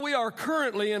we are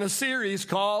currently in a series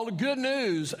called Good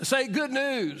News. Say good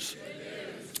news.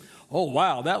 Oh,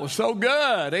 wow, that was so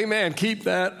good. Amen. Keep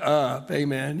that up.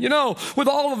 Amen. You know, with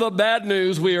all of the bad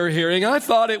news we are hearing, I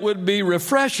thought it would be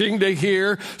refreshing to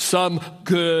hear some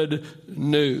good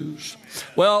news.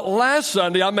 Well, last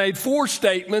Sunday, I made 4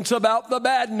 statements about the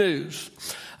bad news.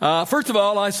 First of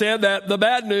all, I said that the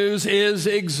bad news is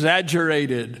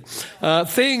exaggerated.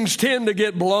 Things tend to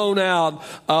get blown out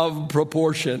of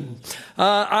proportion.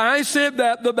 I said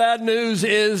that the bad news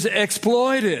is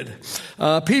exploited.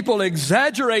 People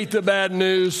exaggerate the bad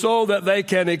news so that they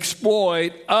can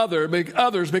exploit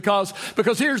others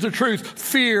because here's the truth,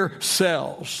 fear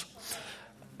sells.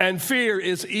 And fear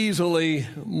is easily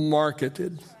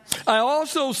marketed. I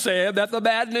also said that the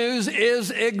bad news is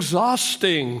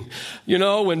exhausting. You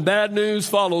know, when bad news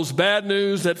follows bad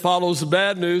news that follows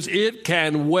bad news, it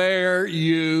can wear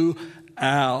you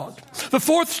out. The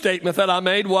 4th statement that I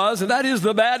made was, and that is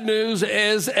the bad news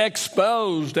is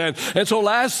exposed. And so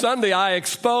last Sunday I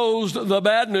exposed the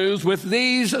bad news with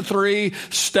these 3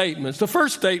 statements. The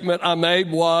first statement I made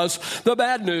was, the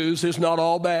bad news is not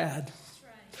all bad.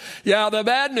 Yeah, the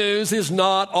bad news is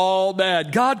not all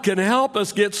bad. God can help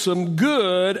us get some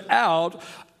good out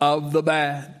of the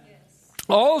bad.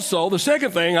 Also, the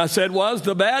second thing I said was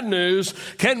the bad news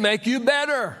can make you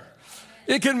better.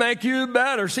 It can make you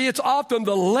better. See, it's often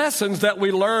the lessons that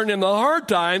we learn in the hard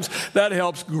times that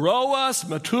helps grow us,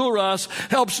 mature us,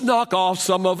 helps knock off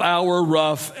some of our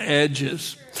rough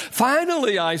edges.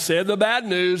 Finally, I said the bad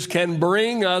news can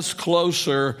bring us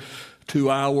closer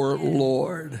to our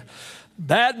Lord.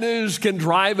 Bad news can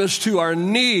drive us to our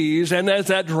knees, and as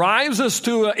that drives us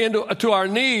to our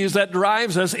knees, that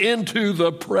drives us into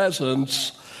the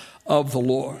presence of the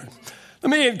Lord. Let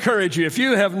me encourage you, if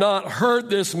you have not heard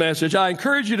this message, I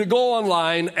encourage you to go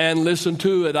online and listen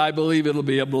to it. I believe it'll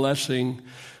be a blessing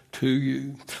to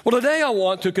you. Well, today I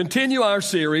want to continue our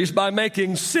series by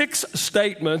making 6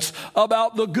 statements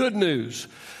about the good news.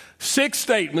 6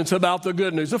 statements about the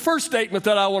good news. The first statement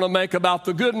that I want to make about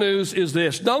the good news is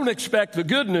this. Don't expect the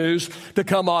good news to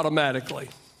come automatically.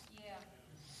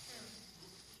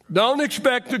 Don't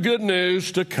expect the good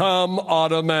news to come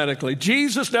automatically.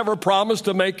 Jesus never promised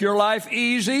to make your life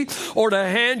easy or to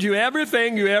hand you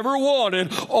everything you ever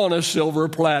wanted on a silver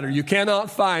platter. You cannot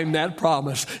find that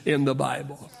promise in the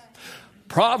Bible.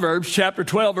 Proverbs chapter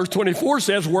 12, verse 24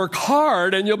 says, work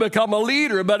hard and you'll become a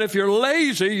leader, but if you're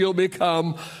lazy, you'll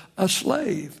become a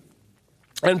slave.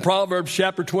 And Proverbs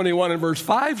chapter 21 and verse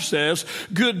 5 says,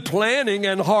 good planning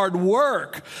and hard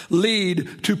work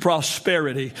lead to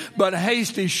prosperity, but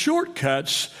hasty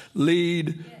shortcuts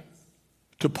lead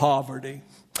to poverty.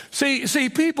 See,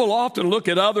 people often look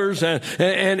at others and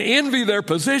envy their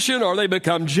position, or they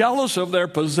become jealous of their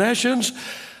possessions,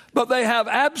 but they have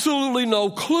absolutely no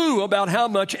clue about how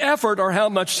much effort or how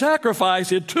much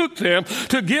sacrifice it took them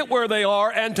to get where they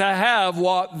are and to have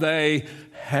what they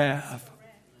have.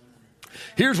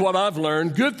 Here's what I've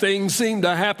learned. Good things seem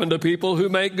to happen to people who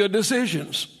make good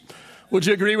decisions. Would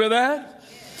you agree with that?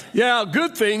 Yeah,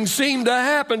 good things seem to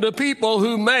happen to people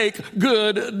who make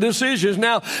good decisions.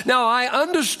 Now I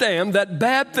understand that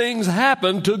bad things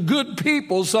happen to good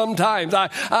people sometimes.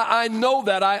 I know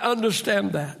that. I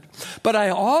understand that. But I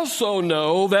also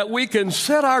know that we can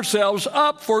set ourselves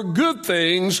up for good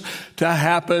things to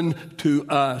happen to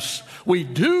us. We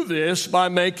do this by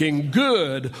making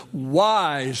good,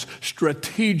 wise,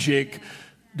 strategic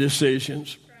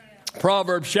decisions.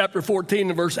 Proverbs chapter 14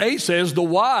 and verse 8 says, the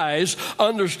wise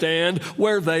understand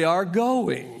where they are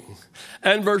going.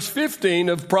 And verse 15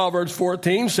 of Proverbs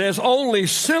 14 says, only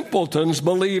simpletons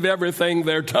believe everything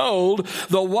they're told.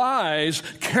 The wise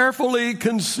carefully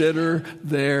consider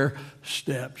their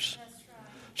steps.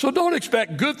 So don't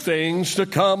expect good things to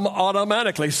come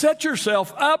automatically. Set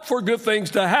yourself up for good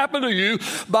things to happen to you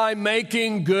by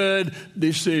making good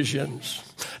decisions.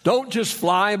 Don't just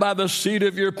fly by the seat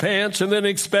of your pants and then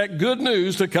expect good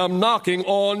news to come knocking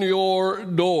on your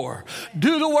door.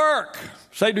 Do the work.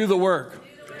 Say, do the work.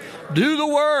 Do the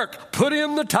work. Put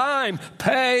in the time.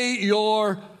 Pay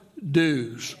your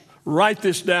dues. Write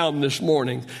this down this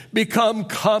morning. Become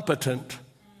competent.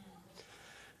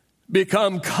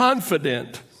 Become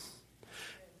confident.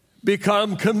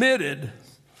 Become committed.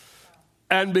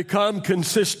 And become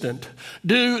consistent.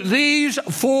 Do these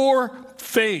 4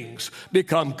 things.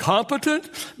 Become competent,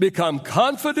 become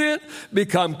confident,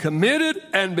 become committed,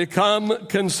 and become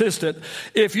consistent.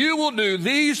 If you will do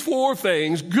these 4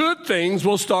 things, good things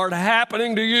will start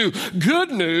happening to you.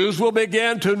 Good news will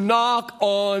begin to knock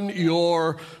on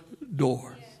your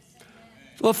door.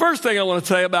 So the first thing I want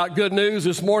to say about good news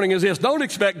this morning is this. Don't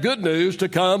expect good news to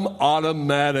come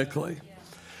automatically.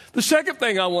 The second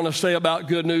thing I want to say about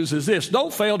good news is this: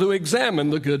 don't fail to examine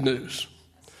the good news.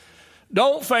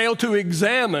 Don't fail to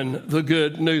examine the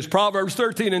good news. Proverbs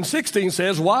 13 and 16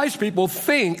 says, wise people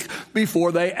think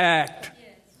before they act.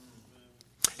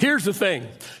 Here's the thing.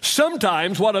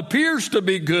 Sometimes what appears to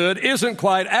be good isn't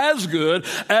quite as good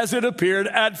as it appeared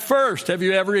at first. Have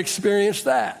you ever experienced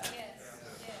that?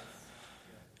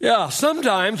 Yeah,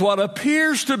 sometimes what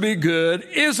appears to be good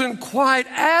isn't quite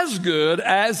as good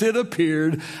as it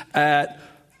appeared at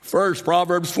first.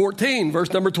 Proverbs 14,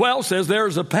 verse number 12 says, there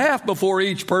is a path before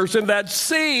each person that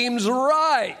seems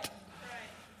right,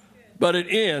 but it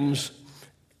ends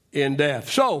in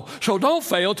death. So don't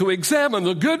fail to examine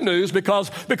the good news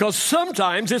because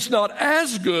sometimes it's not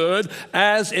as good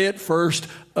as it first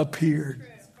appeared.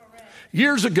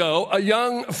 Years ago, a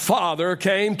young father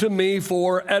came to me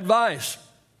for advice.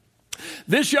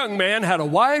 This young man had a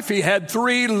wife. He had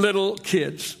 3 little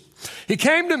kids. He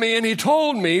came to me and he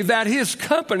told me that his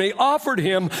company offered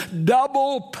him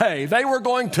double pay. They were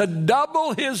going to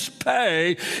double his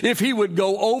pay if he would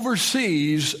go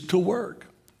overseas to work.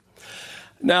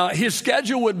 Now, his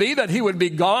schedule would be that he would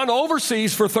be gone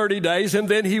overseas for 30 days, and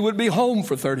then he would be home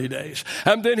for 30 days.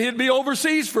 And then he'd be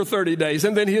overseas for 30 days,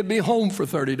 and then he'd be home for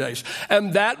 30 days.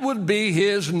 And that would be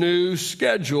his new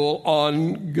schedule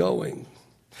ongoing.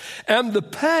 And the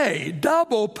pay,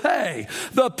 double pay,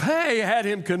 the pay had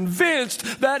him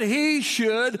convinced that he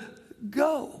should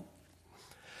go.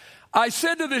 I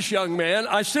said to this young man,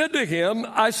 I said to him,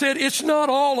 it's not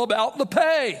all about the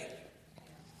pay.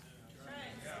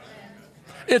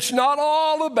 It's not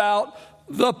all about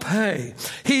the pay.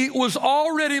 He was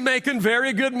already making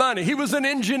very good money. He was an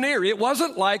engineer. It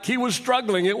wasn't like he was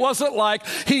struggling. It wasn't like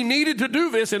he needed to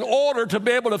do this in order to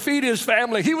be able to feed his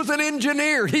family. He was an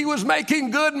engineer. He was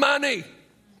making good money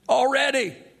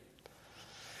already.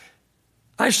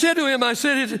 I said to him,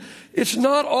 it's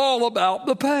not all about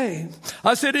the pay.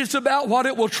 I said, it's about what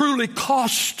it will truly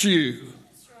cost you.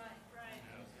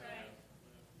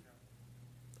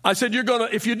 I said,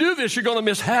 if you do this, you're going to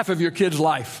miss half of your kid's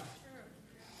life.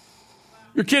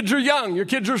 Your kids are young. Your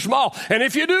kids are small. And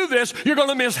if you do this, you're going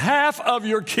to miss half of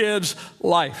your kid's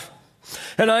life.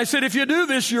 And I said, if you do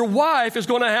this, your wife is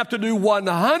going to have to do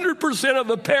 100% of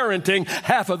the parenting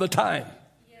half of the time.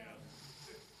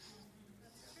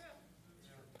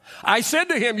 I said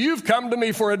to him, you've come to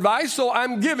me for advice, so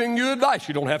I'm giving you advice.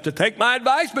 You don't have to take my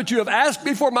advice, but you have asked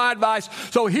me for my advice.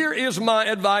 So here is my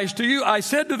advice to you. I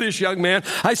said to this young man,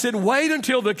 I said, wait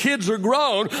until the kids are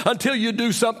grown until you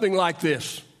do something like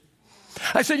this.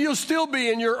 I said, you'll still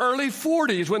be in your early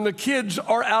 40s when the kids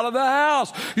are out of the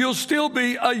house. You'll still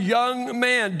be a young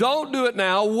man. Don't do it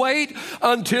now. Wait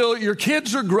until your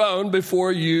kids are grown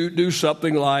before you do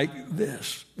something like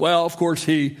this. Well, of course,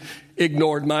 he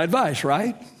ignored my advice,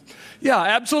 right? Yeah,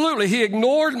 absolutely. He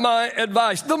ignored my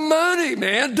advice. The money,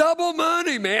 man, double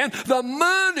money, man. The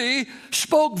money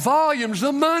spoke volumes.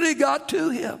 The money got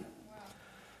to him.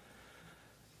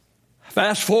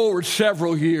 Fast forward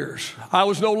several years. I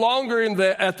was no longer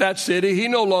at that city. He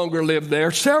no longer lived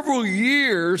there. Several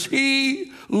years,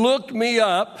 he looked me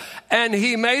up and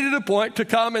he made it a point to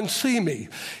come and see me.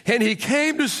 And he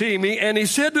came to see me and he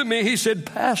said to me,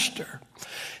 Pastor,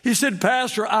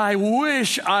 I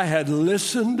wish I had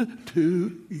listened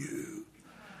to you.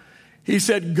 He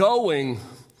said, going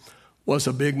was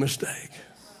a big mistake.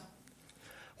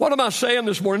 What am I saying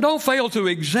this morning? Don't fail to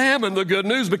examine the good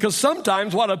news, because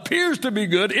sometimes what appears to be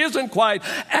good isn't quite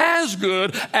as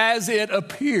good as it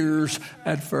appears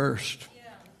at first.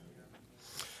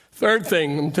 Third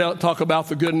thing, I'm going to talk about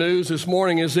the good news this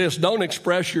morning is this: don't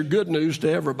express your good news to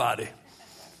everybody.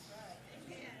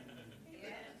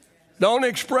 Don't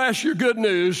express your good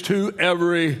news to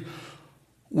everyone.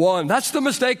 That's the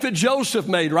mistake that Joseph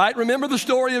made, right? Remember the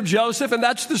story of Joseph, and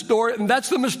that's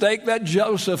the mistake that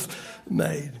Joseph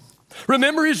made.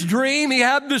 Remember his dream? He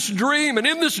had this dream, and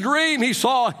in this dream he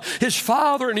saw his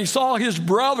father and he saw his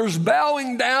brothers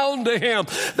bowing down to him,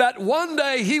 that one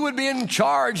day he would be in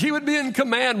charge, he would be in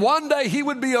command, one day he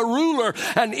would be a ruler,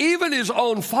 and even his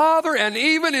own father and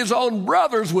even his own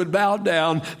brothers would bow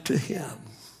down to him.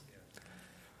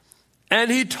 And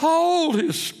he told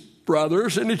his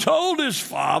brothers and he told his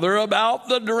father about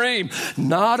the dream.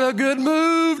 Not a good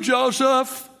move,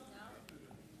 Joseph.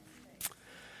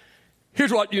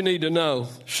 Here's what you need to know.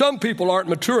 Some people aren't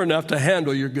mature enough to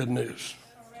handle your good news.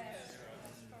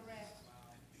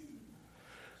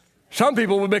 Some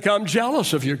people will become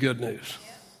jealous of your good news.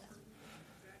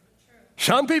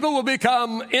 Some people will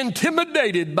become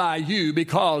intimidated by you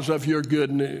because of your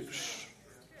good news.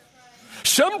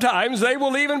 Sometimes they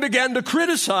will even begin to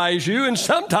criticize you, and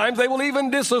sometimes they will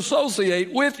even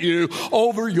disassociate with you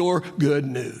over your good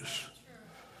news.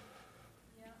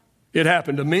 It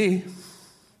happened to me.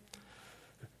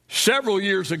 Several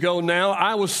years ago now,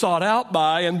 I was sought out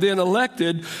by and then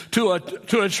elected to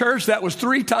a church that was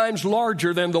 3 times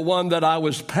larger than the one that I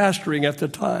was pastoring at the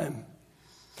time.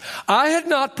 I had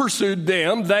not pursued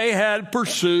them. They had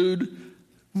pursued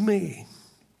me.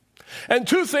 And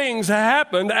 2 things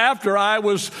happened after I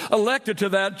was elected to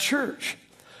that church.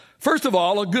 First of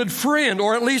all, a good friend,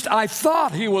 or at least I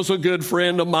thought he was a good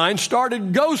friend of mine,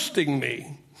 started ghosting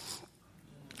me.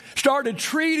 Started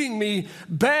treating me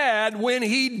bad when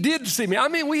he did see me. I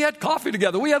mean, we had coffee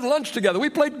together. We had lunch together.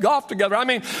 We played golf together. I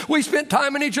mean, we spent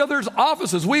time in each other's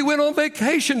offices. We went on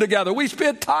vacation together. We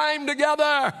spent time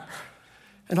together.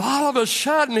 And all of a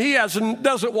sudden, he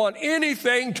doesn't want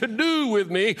anything to do with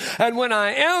me. And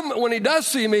when he does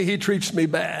see me, he treats me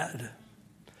bad.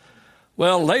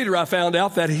 Well, later I found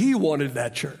out that he wanted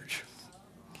that church.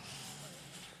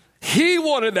 He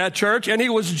wanted that church, and he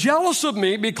was jealous of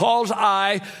me because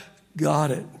I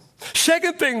got it.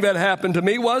 Second thing that happened to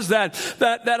me was that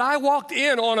I walked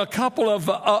in on a couple of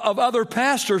other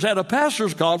pastors at a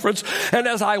pastor's conference, and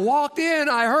as I walked in,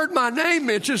 I heard my name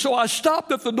mentioned, so I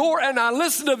stopped at the door and I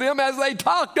listened to them as they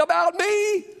talked about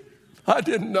me. I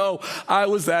didn't know I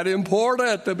was that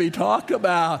important to be talked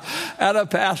about at a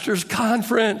pastor's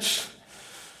conference.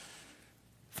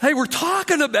 They were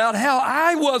talking about how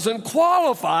I wasn't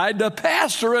qualified to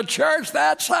pastor a church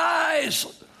that size.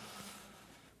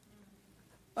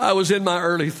 I was in my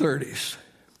early 30s.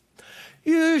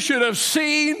 You should have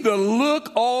seen the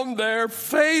look on their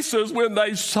faces when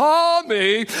they saw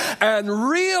me and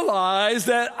realized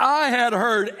that I had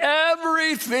heard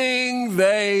everything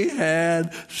they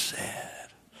had said.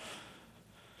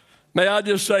 May I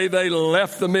just say they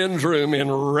left the men's room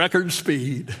in record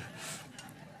speed.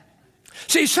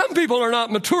 See, some people are not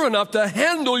mature enough to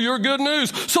handle your good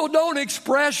news, so don't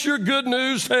express your good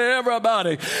news to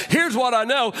everybody. Here's what I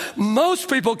know. Most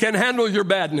people can handle your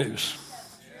bad news.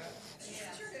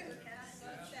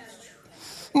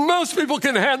 Most people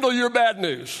can handle your bad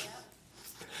news.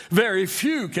 Very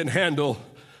few can handle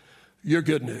your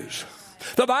good news.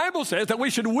 The Bible says that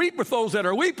we should weep with those that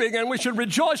are weeping and we should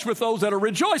rejoice with those that are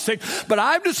rejoicing. But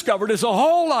I've discovered it's a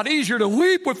whole lot easier to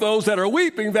weep with those that are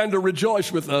weeping than to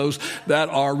rejoice with those that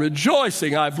are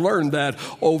rejoicing. I've learned that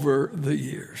over the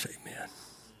years. Amen.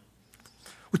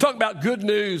 We're talking about good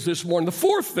news this morning. The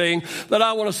fourth thing that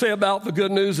I want to say about the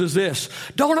good news is this.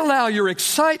 Don't allow your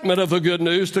excitement of the good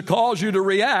news to cause you to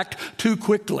react too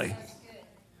quickly.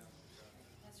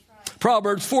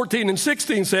 Proverbs 14 and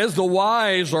 16 says, the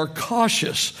wise are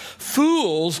cautious.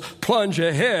 Fools plunge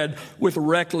ahead with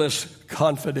reckless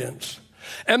confidence.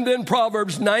 And then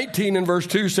Proverbs 19 and verse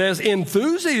 2 says,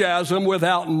 enthusiasm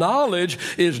without knowledge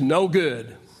is no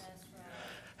good.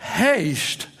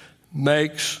 Haste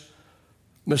makes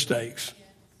mistakes.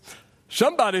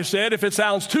 Somebody said, if it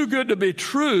sounds too good to be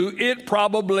true, it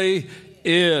probably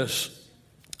is.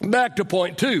 Back to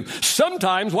point 2.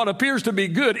 Sometimes what appears to be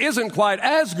good isn't quite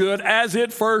as good as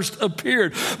it first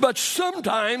appeared. But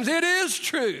sometimes it is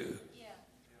true.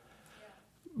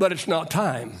 But it's not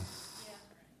time.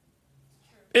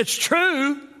 It's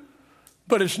true,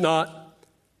 but it's not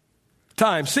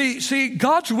time. See,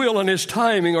 God's will and his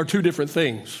timing are 2 different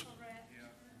things.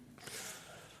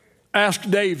 Ask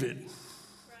David.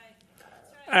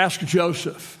 Ask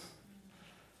Joseph.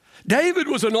 David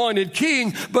was anointed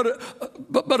king,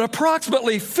 but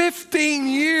approximately 15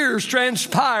 years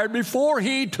transpired before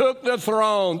he took the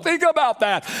throne. Think about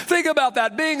that. Think about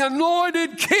that. Being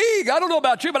anointed king. I don't know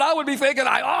about you, but I would be thinking,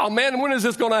 oh man, when is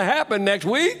this going to happen? Next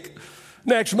week?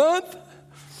 Next month?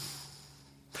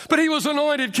 But he was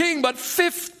anointed king, but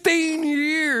 15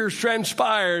 years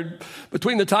transpired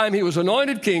between the time he was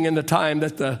anointed king and the time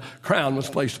that the crown was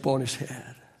placed upon his head.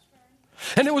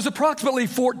 And it was approximately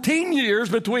 14 years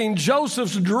between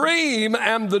Joseph's dream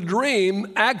and the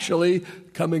dream actually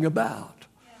coming about.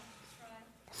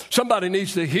 Somebody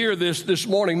needs to hear this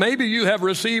morning. Maybe you have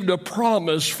received a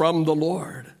promise from the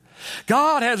Lord.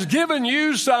 God has given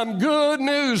you some good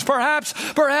news.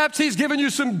 Perhaps he's given you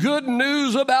some good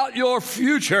news about your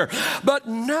future. But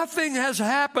nothing has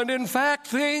happened. In fact,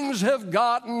 things have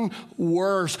gotten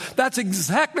worse. That's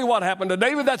exactly what happened to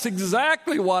David. That's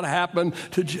exactly what happened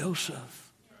to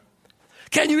Joseph.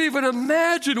 Can you even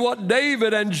imagine what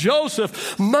David and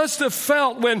Joseph must have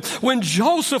felt when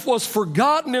Joseph was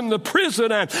forgotten in the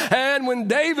prison and when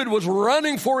David was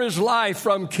running for his life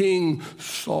from King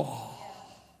Saul?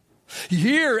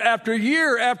 Year after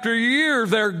year after year,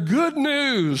 their good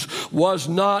news was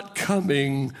not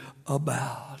coming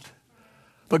about.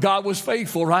 But God was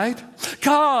faithful, right?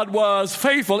 God was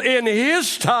faithful. In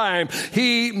His time,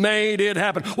 He made it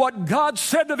happen. What God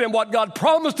said to them, what God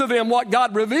promised to them, what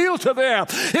God revealed to them,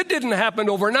 it didn't happen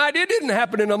overnight. It didn't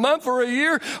happen in a month or a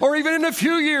year or even in a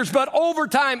few years, but over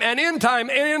time and in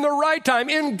the right time,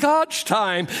 in God's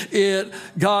time,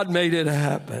 God made it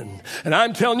happen. And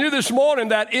I'm telling you this morning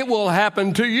that it will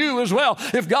happen to you as well.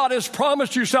 If God has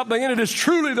promised you something and it is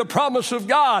truly the promise of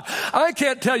God, I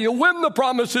can't tell you when the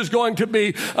promise is going to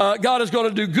be. God is going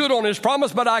to do good on His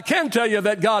promise, but I can tell you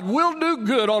that God will do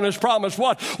good on His promise.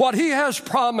 What He has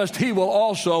promised, He will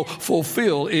also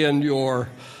fulfill in your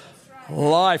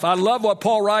life. I love what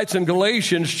Paul writes in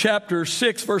Galatians chapter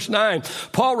 6, verse 9.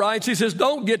 Paul writes, he says,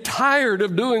 don't get tired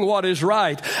of doing what is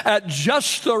right. At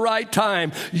just the right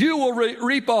time, you will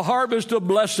reap a harvest of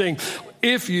blessing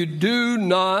if you do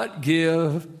not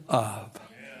give up.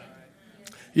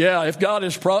 Yeah, if God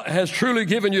has truly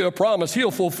given you a promise,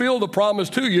 He'll fulfill the promise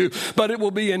to you, but it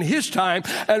will be in His time.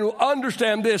 And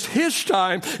understand this, His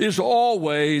time is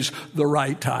always the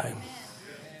right time.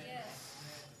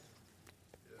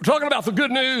 We're talking about the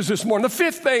good news this morning. The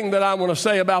fifth thing that I want to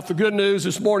say about the good news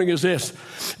this morning is this.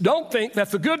 Don't think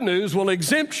that the good news will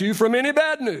exempt you from any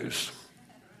bad news.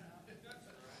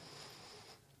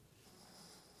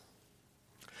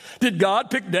 Did God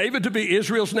pick David to be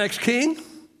Israel's next king?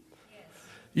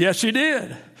 Yes, He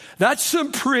did. That's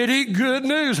some pretty good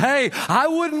news. Hey, I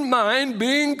wouldn't mind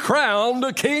being crowned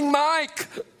a King Mike.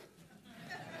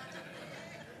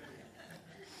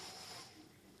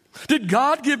 Did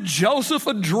God give Joseph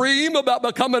a dream about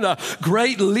becoming a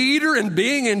great leader and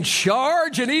being in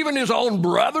charge and even his own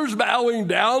brothers bowing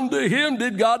down to him?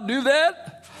 Did God do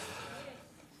that?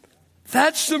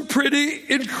 That's some pretty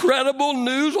incredible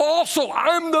news also.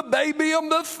 I'm the baby of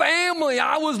the family.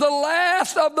 I was the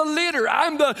last of the litter.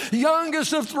 I'm the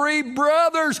youngest of three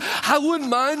brothers. I wouldn't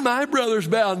mind my brothers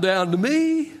bowing down to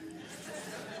me.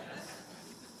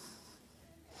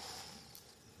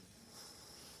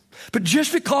 But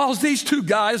just because these two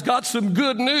guys got some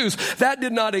good news, that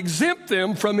did not exempt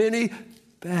them from any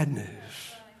bad news.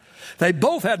 They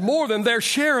both had more than their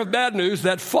share of bad news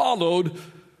that followed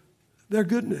their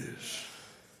good news.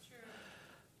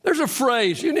 There's a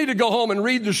phrase. You need to go home and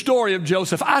read the story of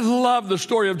Joseph. I love the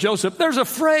story of Joseph. There's a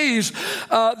phrase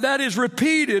that is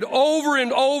repeated over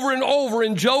and over and over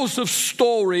in Joseph's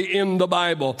story in the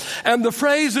Bible. And the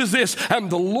phrase is this, and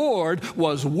the Lord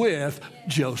was with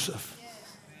Joseph.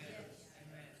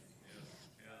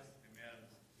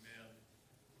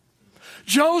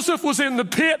 Joseph was in the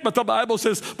pit, but the Bible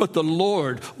says, but the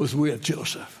Lord was with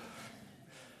Joseph.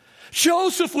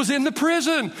 Joseph was in the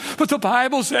prison, but the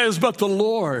Bible says, but the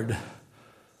Lord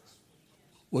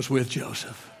was with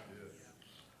Joseph.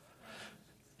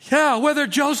 Yeah, whether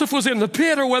Joseph was in the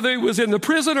pit or whether he was in the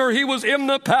prison or he was in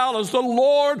the palace, the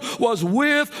Lord was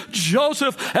with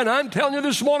Joseph. And I'm telling you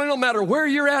this morning, no matter where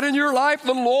you're at in your life,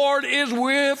 the Lord is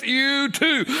with you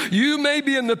too. You may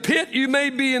be in the pit, you may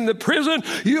be in the prison,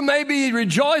 you may be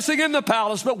rejoicing in the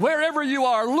palace, but wherever you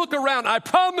are, look around. I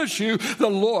promise you, the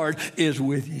Lord is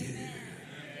with you.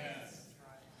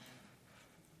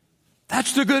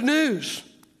 That's the good news.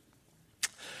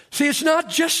 See, it's not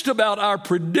just about our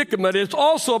predicament. It's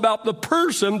also about the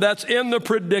person that's in the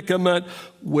predicament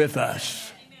with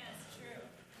us.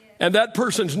 And that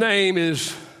person's name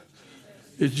is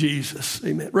Jesus.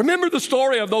 Amen. Remember the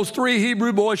story of those three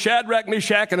Hebrew boys, Shadrach,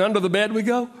 Meshach, and under the bed we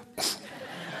go?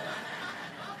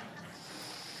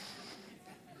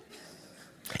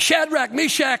 Shadrach,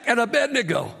 Meshach, and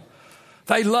Abednego.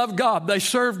 They loved God. They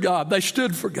served God. They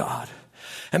stood for God.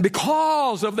 And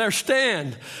because of their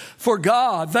stand for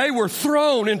God, they were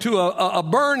thrown into a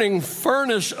burning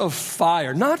furnace of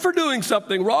fire. Not for doing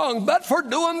something wrong, but for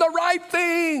doing the right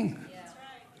thing.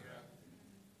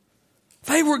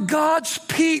 They were God's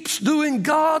peeps doing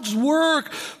God's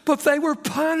work, but they were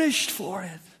punished for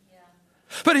it.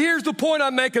 But here's the point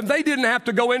I'm making. They didn't have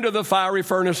to go into the fiery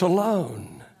furnace alone.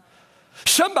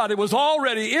 Somebody was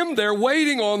already in there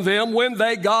waiting on them when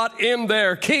they got in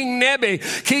there. King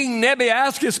Nebi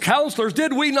asked his counselors,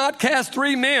 did we not cast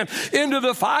three men into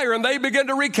the fire? And they began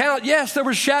to recount, yes, there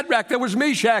was Shadrach, there was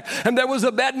Meshach, and there was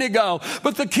Abednego.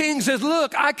 But the king says,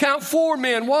 look, I count four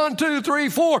men, 1, 2, 3,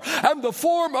 4. And the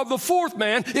form of the fourth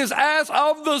man is as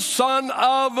of the Son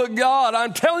of God.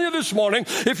 I'm telling you this morning,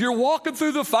 if you're walking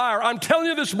through the fire, I'm telling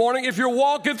you this morning, if you're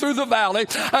walking through the valley,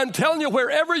 I'm telling you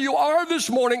wherever you are this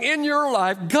morning in your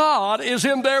life, God is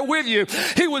in there with you.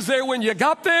 He was there when you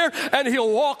got there, and He'll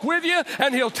walk with you,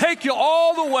 and He'll take you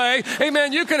all the way.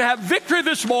 Amen. You can have victory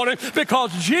this morning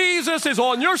because Jesus is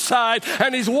on your side,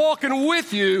 and He's walking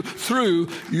with you through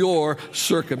your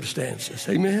circumstances.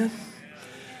 Amen.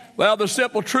 Well, the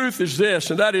simple truth is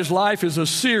this, and that is life is a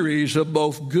series of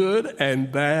both good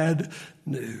and bad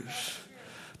news.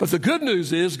 But the good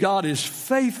news is God is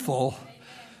faithful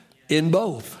in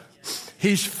both.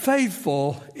 He's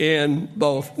faithful in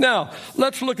both. Now,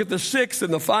 let's look at the sixth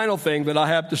and the final thing that I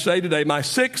have to say today. My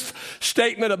sixth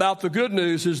statement about the good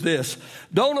news is this.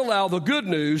 Don't allow the good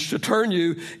news to turn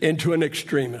you into an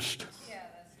extremist. Yeah,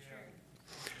 that's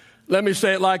true. Let me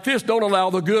say it like this. Don't allow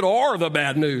the good or the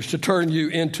bad news to turn you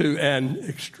into an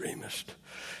extremist.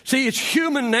 See, it's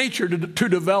human nature to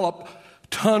develop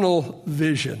tunnel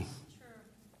vision.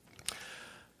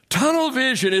 Tunnel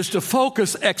vision is to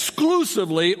focus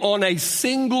exclusively on a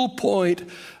single point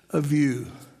of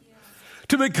view,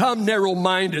 to become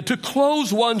narrow-minded, to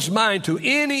close one's mind to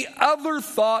any other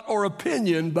thought or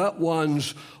opinion but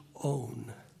one's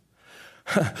own.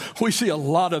 We see a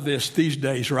lot of this these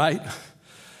days, right?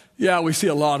 Yeah, we see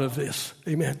a lot of this.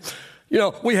 Amen. You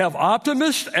know, we have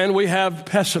optimists and we have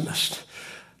pessimists.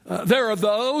 There are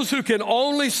those who can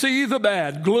only see the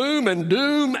bad, gloom and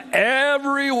doom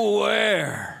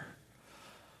everywhere.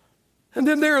 And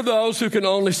then there are those who can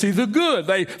only see the good.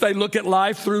 They look at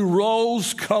life through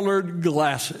rose-colored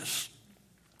glasses.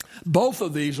 Both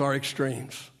of these are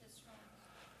extremes.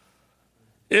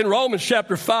 In Romans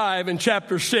chapter 5 and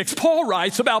chapter 6, Paul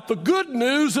writes about the good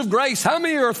news of grace. How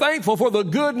many are thankful for the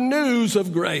good news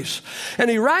of grace? And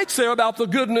he writes there about the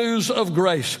good news of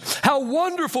grace. How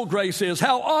wonderful grace is.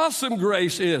 How awesome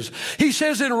grace is. He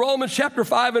says in Romans chapter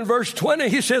 5 and verse 20,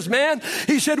 he says,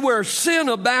 where sin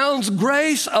abounds,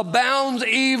 grace abounds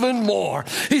even more.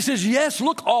 He says, yes,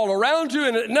 look all around you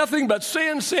and nothing but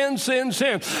sin, sin, sin,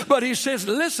 sin. But he says,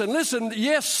 listen,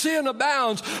 yes, sin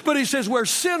abounds. But he says, where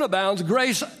sin abounds,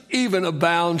 grace even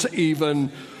abounds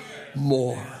even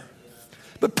more.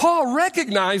 But Paul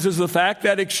recognizes the fact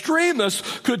that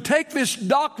extremists could take this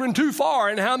doctrine too far.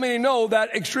 And how many know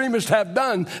that extremists have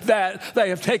done that? They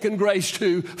have taken grace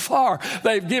too far.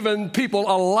 They've given people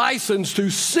a license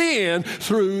to sin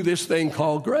through this thing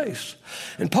called grace.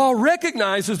 And Paul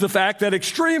recognizes the fact that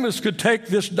extremists could take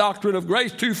this doctrine of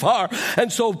grace too far.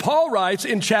 And so Paul writes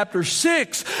in chapter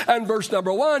 6 and verse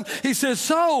number 1, he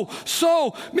says,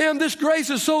 man, this grace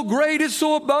is so great, it's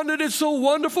so abundant, it's so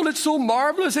wonderful, it's so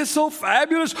marvelous, it's so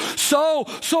fabulous.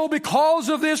 So because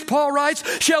of this, Paul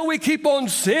writes, shall we keep on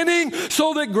sinning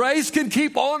so that grace can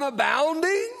keep on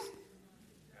abounding?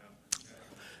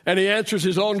 And he answers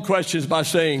his own questions by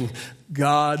saying,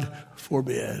 God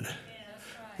forbid.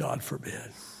 God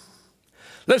forbid.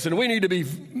 Listen, we need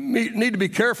to be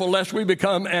careful lest we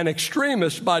become an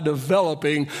extremist by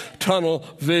developing tunnel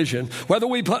vision. Whether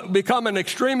we become an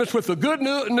extremist with the good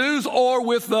news or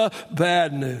with the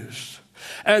bad news.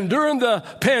 And during the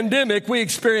pandemic, we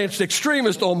experienced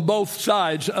extremists on both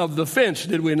sides of the fence,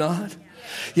 did we not?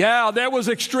 Yeah, there was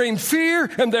extreme fear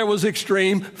and there was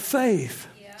extreme faith.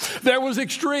 There was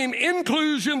extreme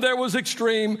inclusion, there was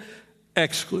extreme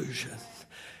exclusion.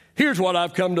 Here's what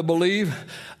I've come to believe.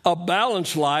 A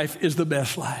balanced life is the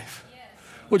best life. Yes.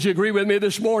 Would you agree with me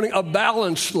this morning? A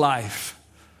balanced life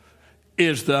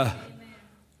is the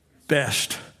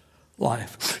best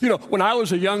life. You know, when I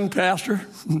was a young pastor,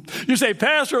 you say,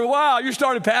 Pastor, wow, you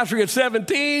started pastoring at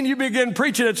 17. You began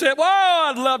preaching at 7.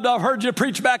 Wow, I'd love to have heard you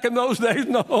preach back in those days.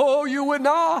 No, you would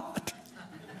not.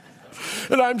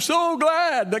 And I'm so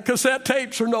glad that cassette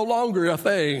tapes are no longer a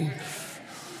thing.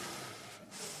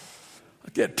 I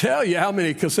can't tell you how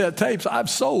many cassette tapes I've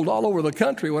sold all over the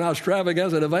country when I was traveling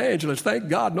as an evangelist. Thank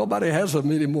God nobody has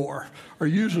them anymore or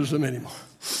uses them anymore.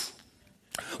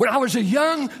 When I was a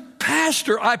young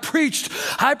pastor, I preached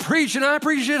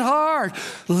it hard.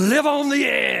 Live on the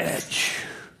edge.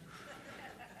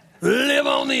 Live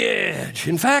on the edge.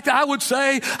 In fact, I would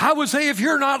say if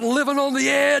you're not living on the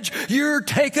edge, you're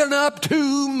taking up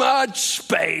too much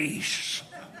space.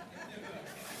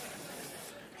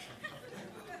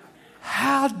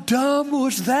 How dumb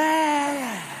was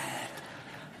that?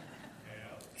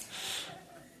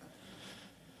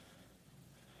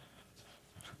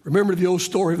 Remember the old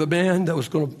story of the man that was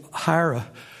going to hire a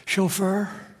chauffeur?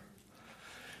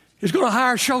 He's going to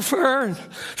hire a chauffeur. And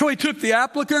so he took the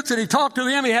applicants and he talked to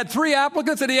them. He had 3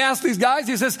 applicants and he asked these guys,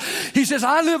 he says,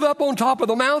 I live up on top of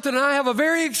the mountain and I have a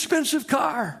very expensive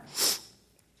car.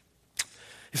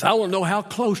 He said, I want to know how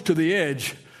close to the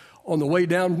edge on the way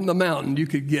down the mountain you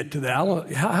could get to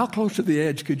that. How close to the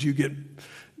edge could you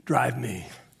drive me?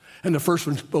 And the first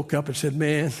one spoke up and said,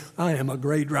 man, I am a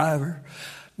great driver.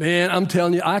 Man, I'm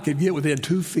telling you, I could get within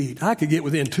 2 feet. I could get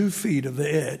within 2 feet of the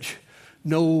edge.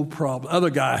 No problem.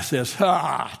 Other guy says,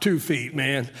 2 feet,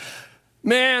 man.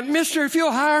 Man, mister, if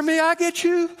you'll hire me, I'll get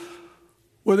you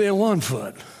within 1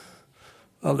 foot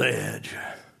of the edge.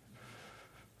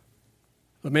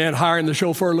 The man hiring the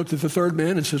chauffeur looked at the third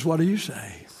man and says, what do you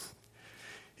say?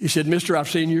 He said, mister, I've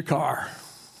seen your car.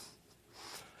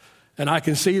 And I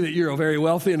can see that you're a very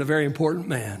wealthy and a very important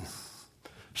man.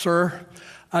 Sir,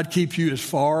 I'd keep you as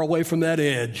far away from that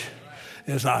edge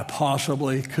as I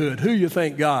possibly could. Who you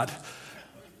think got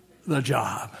the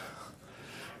job?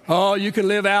 Oh, you can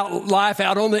live out life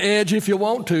out on the edge if you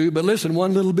want to, but listen,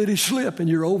 one little bitty slip and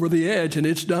you're over the edge and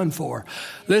it's done for.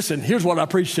 Listen, here's what I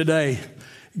preach today.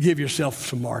 Give yourself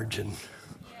some margin.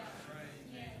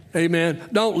 Amen.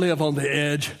 Don't live on the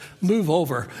edge. Move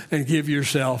over and give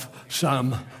yourself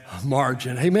some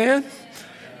margin. Amen.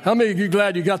 How many of you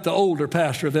glad you got the older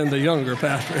pastor than the younger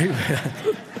pastor?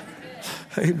 Amen.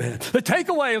 Amen. The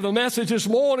takeaway of the message this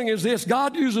morning is this: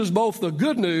 God uses both the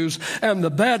good news and the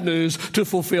bad news to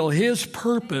fulfill His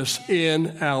purpose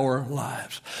in our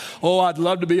lives. Oh, I'd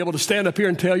love to be able to stand up here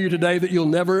and tell you today that you'll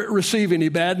never receive any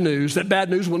bad news, that bad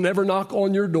news will never knock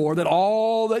on your door, that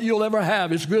all that you'll ever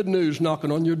have is good news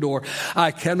knocking on your door.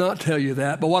 I cannot tell you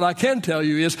that, but what I can tell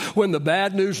you is when the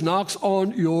bad news knocks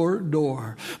on your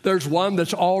door, there's one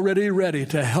that's already ready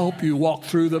to help you walk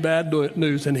through the bad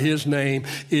news, and His name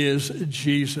is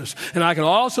Jesus. And I can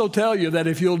also tell you that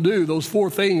if you'll do those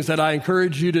 4 things that I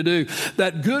encourage you to do,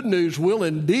 that good news will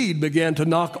indeed begin to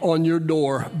knock on your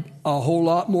door a whole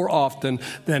lot more often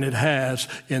than it has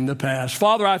in the past.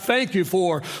 Father, I thank you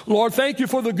for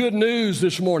the good news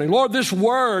this morning. Lord, this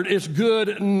word is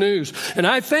good news. And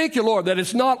I thank you, Lord, that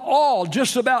it's not all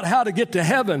just about how to get to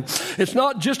heaven. It's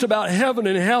not just about heaven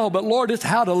and hell, but Lord, it's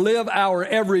how to live our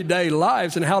everyday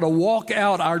lives and how to walk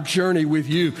out our journey with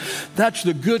you. That's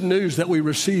the good news that we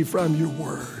receive from your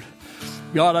word.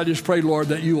 God, I just pray, Lord,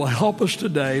 that you will help us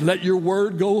today. Let your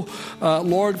word go,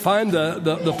 Lord, find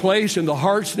the place in the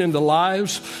hearts and in the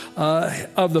lives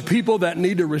of the people that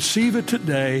need to receive it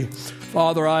today.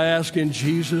 Father, I ask in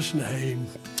Jesus' name,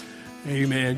 amen.